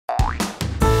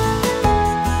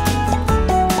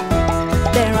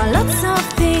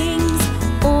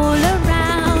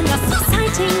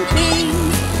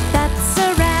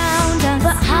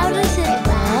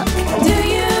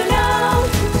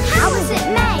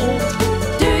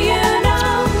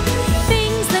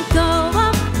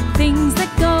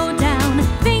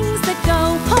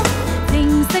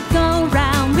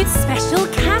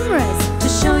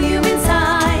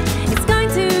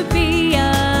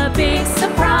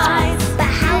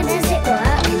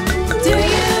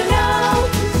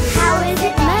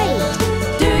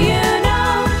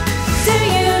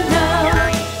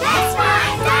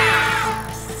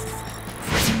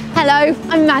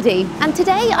Maddie, and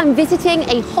today I'm visiting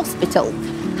a hospital.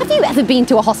 Have you ever been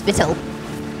to a hospital?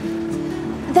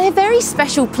 They're very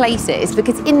special places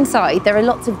because inside there are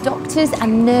lots of doctors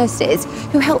and nurses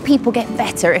who help people get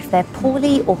better if they're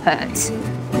poorly or hurt.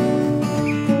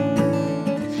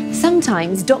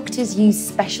 Sometimes doctors use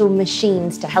special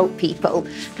machines to help people,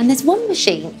 and there's one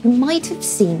machine you might have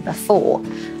seen before.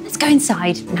 Let's go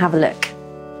inside and have a look.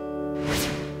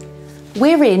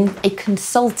 We're in a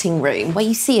consulting room where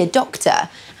you see a doctor,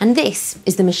 and this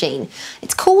is the machine.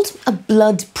 It's called a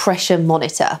blood pressure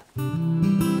monitor.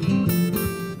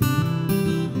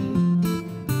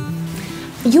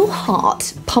 Your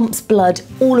heart pumps blood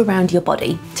all around your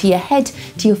body, to your head,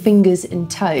 to your fingers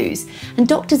and toes. And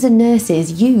doctors and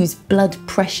nurses use blood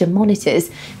pressure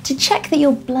monitors to check that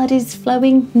your blood is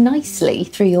flowing nicely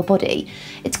through your body.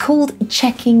 It's called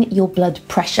checking your blood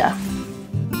pressure.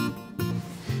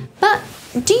 But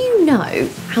do you know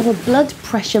how a blood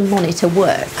pressure monitor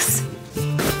works?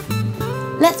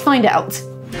 Let's find out.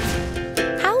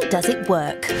 How does it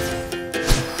work?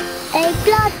 A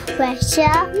blood pressure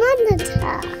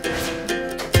monitor.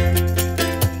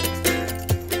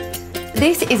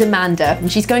 This is Amanda, and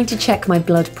she's going to check my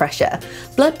blood pressure.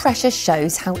 Blood pressure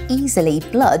shows how easily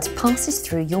blood passes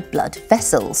through your blood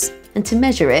vessels. And to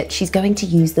measure it, she's going to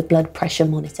use the blood pressure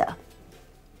monitor.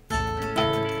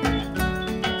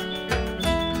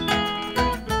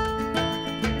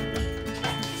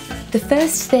 The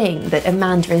first thing that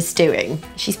Amanda is doing,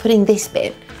 she's putting this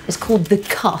bit, it's called the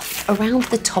cuff, around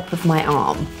the top of my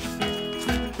arm.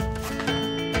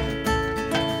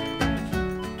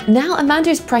 Now Amanda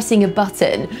is pressing a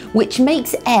button which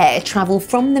makes air travel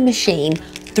from the machine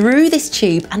through this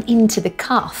tube and into the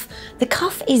cuff. The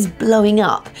cuff is blowing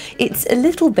up. It's a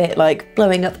little bit like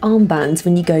blowing up armbands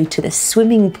when you go to the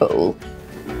swimming pool.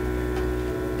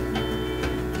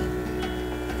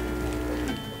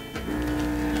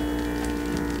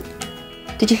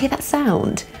 Did you hear that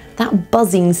sound? That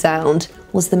buzzing sound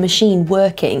was the machine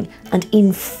working and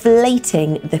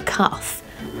inflating the cuff.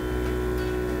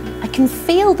 I can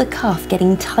feel the cuff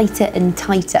getting tighter and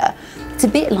tighter. It's a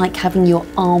bit like having your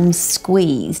arm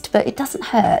squeezed, but it doesn't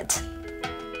hurt.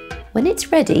 When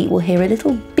it's ready, we'll hear a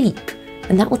little beep,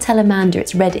 and that will tell Amanda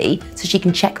it's ready so she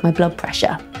can check my blood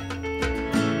pressure.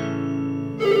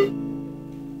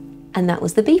 And that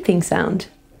was the beeping sound.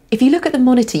 If you look at the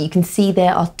monitor, you can see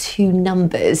there are 2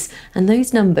 numbers, and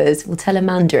those numbers will tell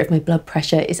Amanda if my blood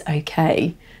pressure is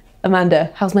okay.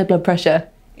 Amanda, how's my blood pressure?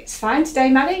 It's fine today,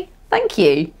 Maddie. Thank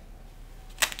you.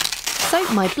 So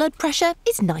my blood pressure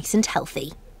is nice and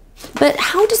healthy. But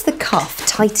how does the cuff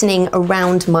tightening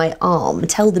around my arm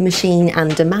tell the machine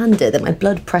and Amanda that my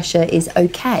blood pressure is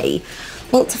okay?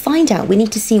 Well, to find out, we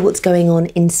need to see what's going on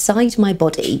inside my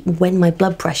body when my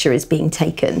blood pressure is being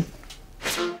taken.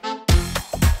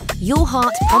 Your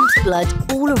heart pumps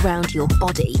blood all around your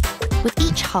body. With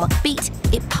each heartbeat,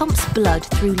 it pumps blood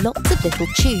through lots of little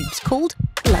tubes called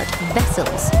blood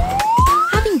vessels.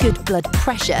 Having good blood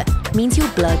pressure means your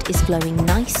blood is flowing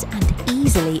nice and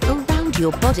easily around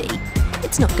your body.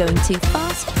 It's not going too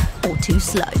fast or too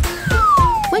slow.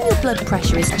 When your blood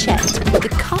pressure is checked, the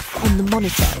cuff on the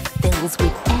monitor fills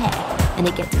with air and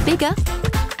it gets bigger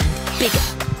and bigger.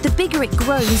 The bigger it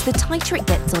grows, the tighter it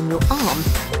gets on your arm.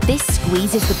 This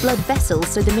squeezes the blood vessels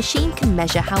so the machine can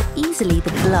measure how easily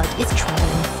the blood is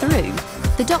travelling through.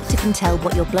 The doctor can tell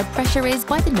what your blood pressure is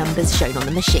by the numbers shown on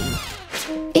the machine.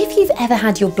 If you've ever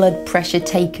had your blood pressure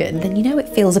taken, then you know it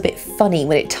feels a bit funny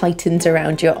when it tightens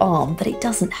around your arm, but it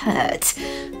doesn't hurt.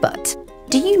 But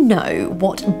do you know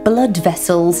what blood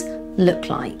vessels look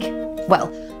like?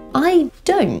 Well, I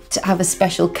don't have a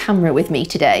special camera with me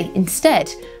today.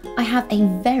 Instead, I have a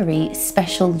very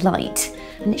special light,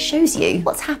 and it shows you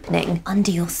what's happening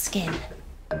under your skin.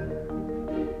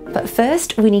 But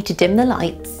first, we need to dim the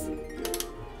lights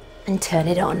and turn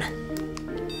it on.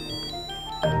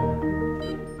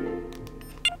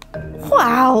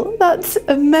 Wow, that's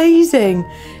amazing.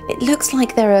 It looks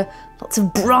like there are lots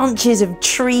of branches of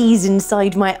trees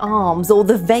inside my arms, or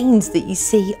the veins that you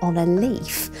see on a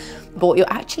leaf. But what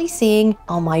you're actually seeing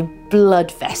are my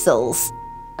blood vessels.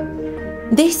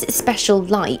 This special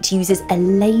light uses a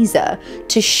laser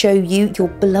to show you your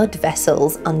blood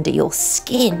vessels under your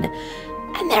skin.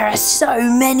 And there are so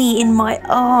many in my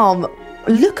arm.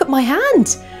 Look at my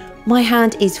hand. My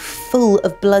hand is full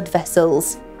of blood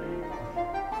vessels.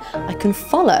 I can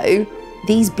follow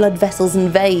these blood vessels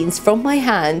and veins from my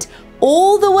hand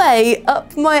all the way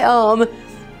up my arm,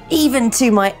 even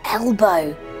to my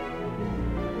elbow.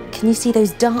 Can you see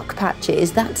those dark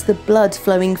patches? That's the blood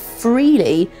flowing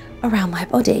freely around my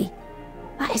body.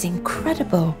 That is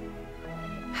incredible.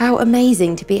 How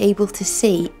amazing to be able to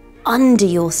see under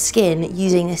your skin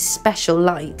using a special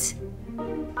light.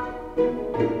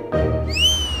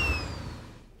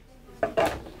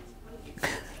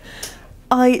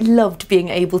 I loved being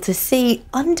able to see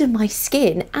under my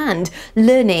skin and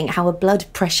learning how a blood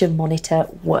pressure monitor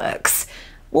works.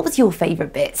 What was your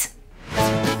favourite bit?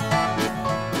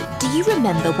 Do you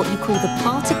remember what you call the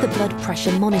part of the blood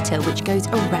pressure monitor which goes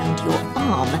around your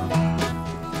arm?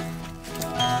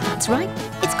 That's right,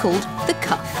 it's called the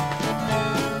cuff.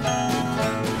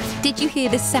 Did you hear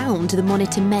the sound the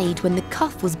monitor made when the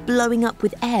cuff was blowing up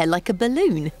with air like a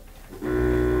balloon?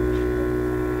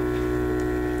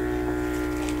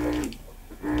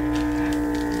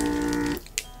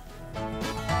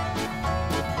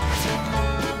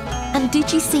 And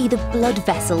did you see the blood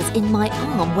vessels in my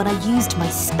arm when I used my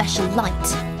special light?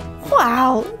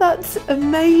 Wow, that's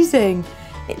amazing.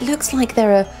 It looks like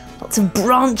there are lots of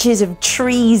branches of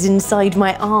trees inside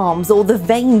my arms, or the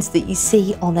veins that you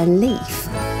see on a leaf.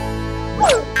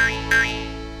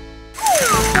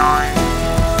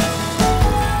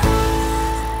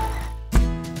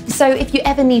 So if you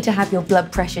ever need to have your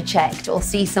blood pressure checked or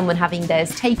see someone having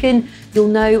theirs taken, you'll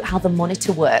know how the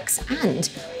monitor works and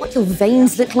what your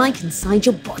veins look like inside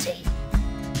your body.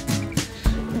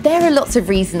 There are lots of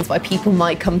reasons why people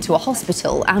might come to a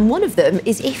hospital, and one of them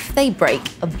is if they break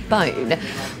a bone.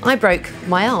 I broke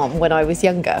my arm when I was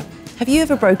younger. Have you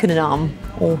ever broken an arm,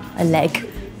 or a leg,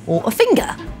 or a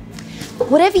finger?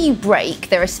 Whatever you break,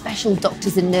 there are special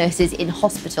doctors and nurses in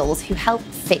hospitals who help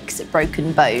fix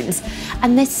broken bones.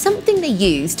 And there's something they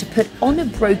use to put on a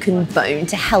broken bone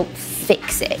to help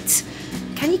fix it.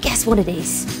 Can you guess what it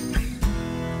is?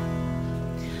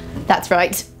 That's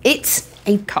right, it's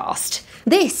a cast.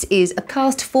 This is a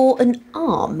cast for an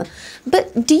arm.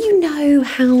 But do you know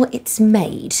how it's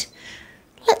made?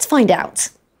 Let's find out.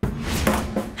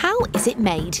 How is it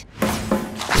made?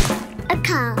 A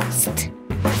cast.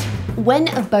 When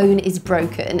a bone is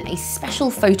broken, a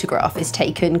special photograph is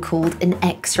taken called an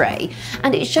X-ray,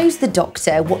 and it shows the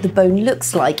doctor what the bone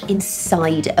looks like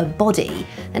inside a body.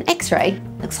 An X-ray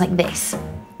looks like this.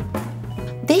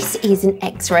 This is an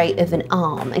X-ray of an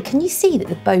arm, and can you see that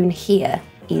the bone here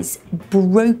is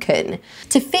broken?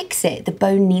 To fix it, the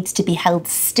bone needs to be held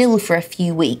still for a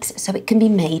few weeks so it can be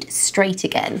made straight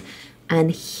again.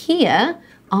 And here,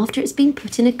 after it's been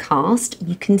put in a cast,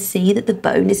 you can see that the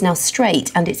bone is now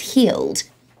straight and it's healed.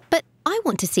 But I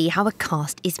want to see how a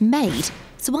cast is made,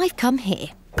 so I've come here.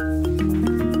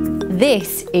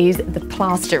 This is the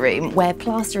plaster room, where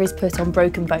plaster is put on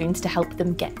broken bones to help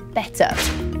them get better.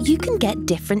 You can get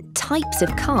different types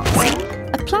of casts.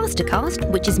 A plaster cast,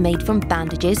 which is made from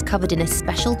bandages covered in a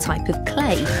special type of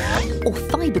clay, or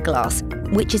fiberglass,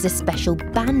 which is a special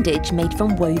bandage made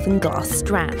from woven glass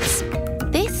strands.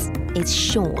 This is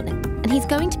Sean, and he's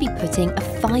going to be putting a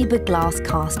fiberglass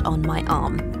cast on my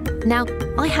arm. Now,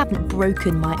 I haven't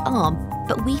broken my arm,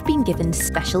 but we've been given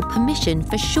special permission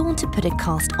for Sean to put a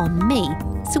cast on me,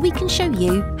 so we can show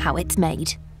you how it's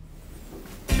made.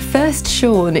 First,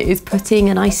 Sean is putting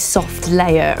a nice soft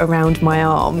layer around my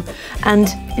arm, and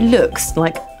it looks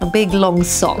like a big long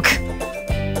sock.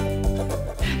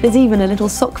 There's even a little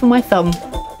sock for my thumb.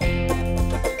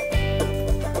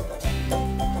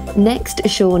 Next,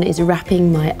 Sean is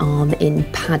wrapping my arm in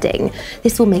padding.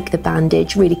 This will make the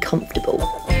bandage really comfortable.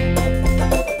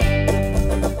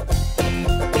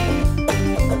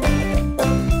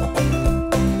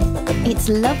 It's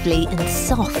lovely and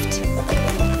soft.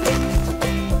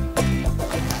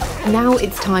 Now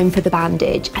it's time for the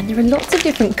bandage, and there are lots of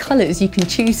different colours you can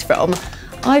choose from.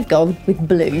 I've gone with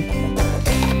blue.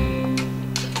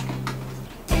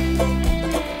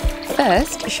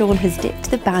 First, Sean has dipped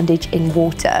the bandage in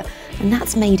water, and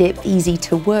that's made it easy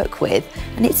to work with,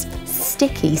 and it's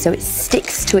sticky, so it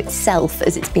sticks to itself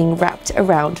as it's being wrapped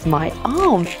around my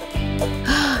arm.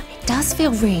 It does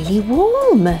feel really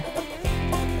warm.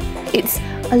 It's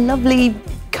a lovely,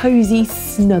 cosy,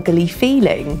 snuggly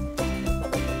feeling.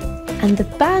 And the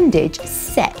bandage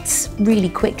sets really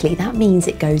quickly. That means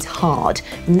it goes hard,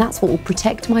 and that's what will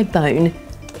protect my bone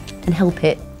and help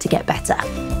it to get better.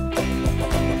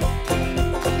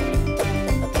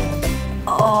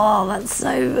 Oh, that's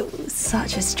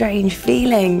such a strange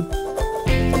feeling.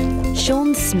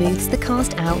 Sean smooths the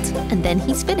cast out, and then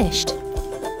he's finished.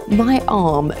 My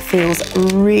arm feels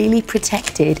really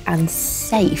protected and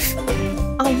safe.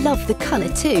 I love the colour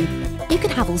too. You can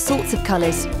have all sorts of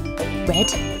colours. Red,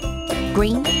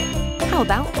 green, how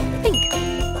about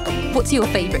pink? What's your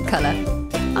favourite colour?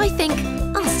 I think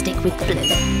I'll stick with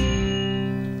blue.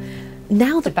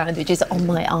 Now the bandage is on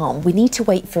my arm, we need to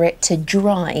wait for it to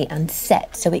dry and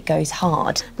set so it goes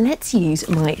hard. Let's use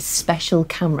my special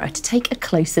camera to take a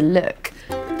closer look.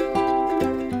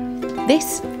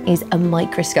 This is a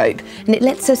microscope, and it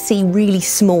lets us see really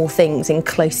small things in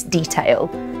close detail.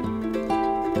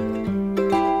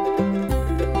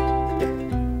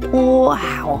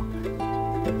 Wow!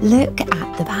 Look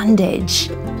at the bandage.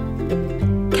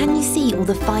 Can you see all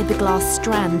the fiberglass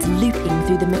strands looping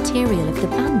through the material of the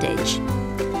bandage?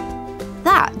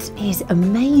 That is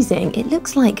amazing. It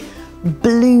looks like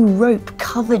blue rope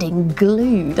covered in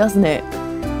glue, doesn't it?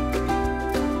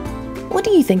 What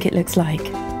do you think it looks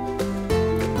like?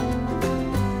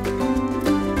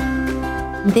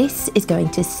 This is going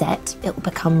to set. It will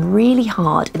become really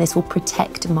hard and this will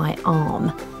protect my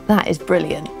arm. That is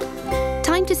brilliant.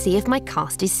 Time to see if my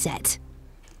cast is set.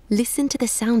 Listen to the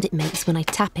sound it makes when I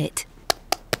tap it.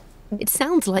 It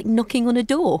sounds like knocking on a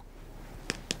door.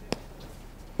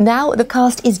 Now the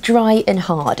cast is dry and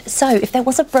hard, so if there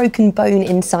was a broken bone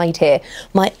inside here,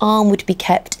 my arm would be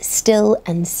kept still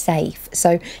and safe,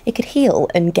 so it could heal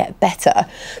and get better.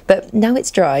 But now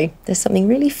it's dry, there's something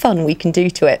really fun we can do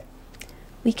to it.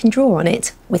 We can draw on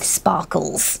it with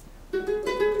sparkles.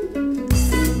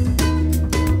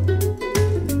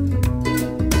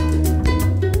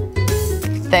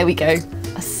 There we go,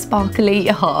 a sparkly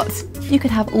heart. You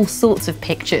could have all sorts of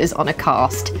pictures on a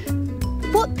cast.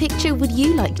 What picture would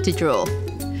you like to draw?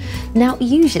 Now,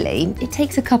 usually it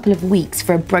takes a couple of weeks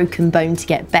for a broken bone to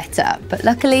get better, but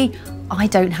luckily I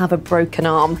don't have a broken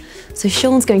arm, so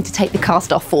Sean's going to take the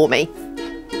cast off for me.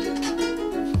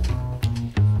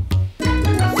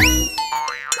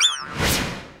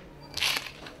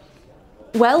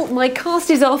 Well, my cast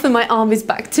is off and my arm is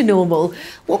back to normal.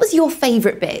 What was your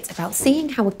favourite bit about seeing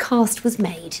how a cast was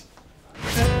made?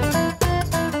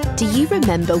 Do you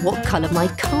remember what colour my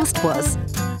cast was?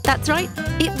 That's right,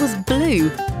 it was blue,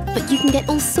 but you can get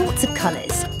all sorts of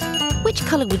colours. Which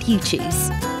colour would you choose?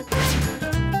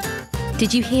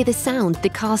 Did you hear the sound the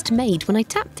cast made when I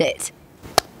tapped it?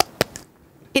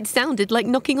 It sounded like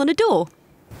knocking on a door.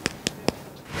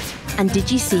 And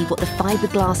did you see what the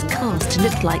fiberglass cast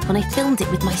looked like when I filmed it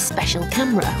with my special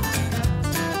camera?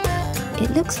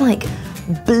 It looks like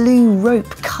blue rope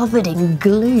covered in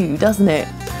glue, doesn't it?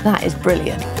 That is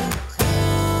brilliant.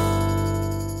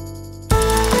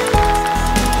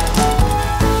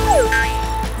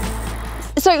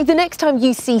 So the next time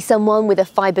you see someone with a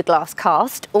fiberglass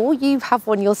cast, or you have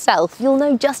one yourself, you'll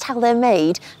know just how they're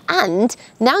made. And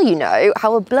now you know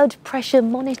how a blood pressure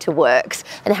monitor works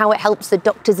and how it helps the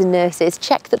doctors and nurses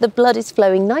check that the blood is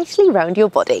flowing nicely around your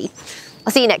body.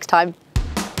 I'll see you next time.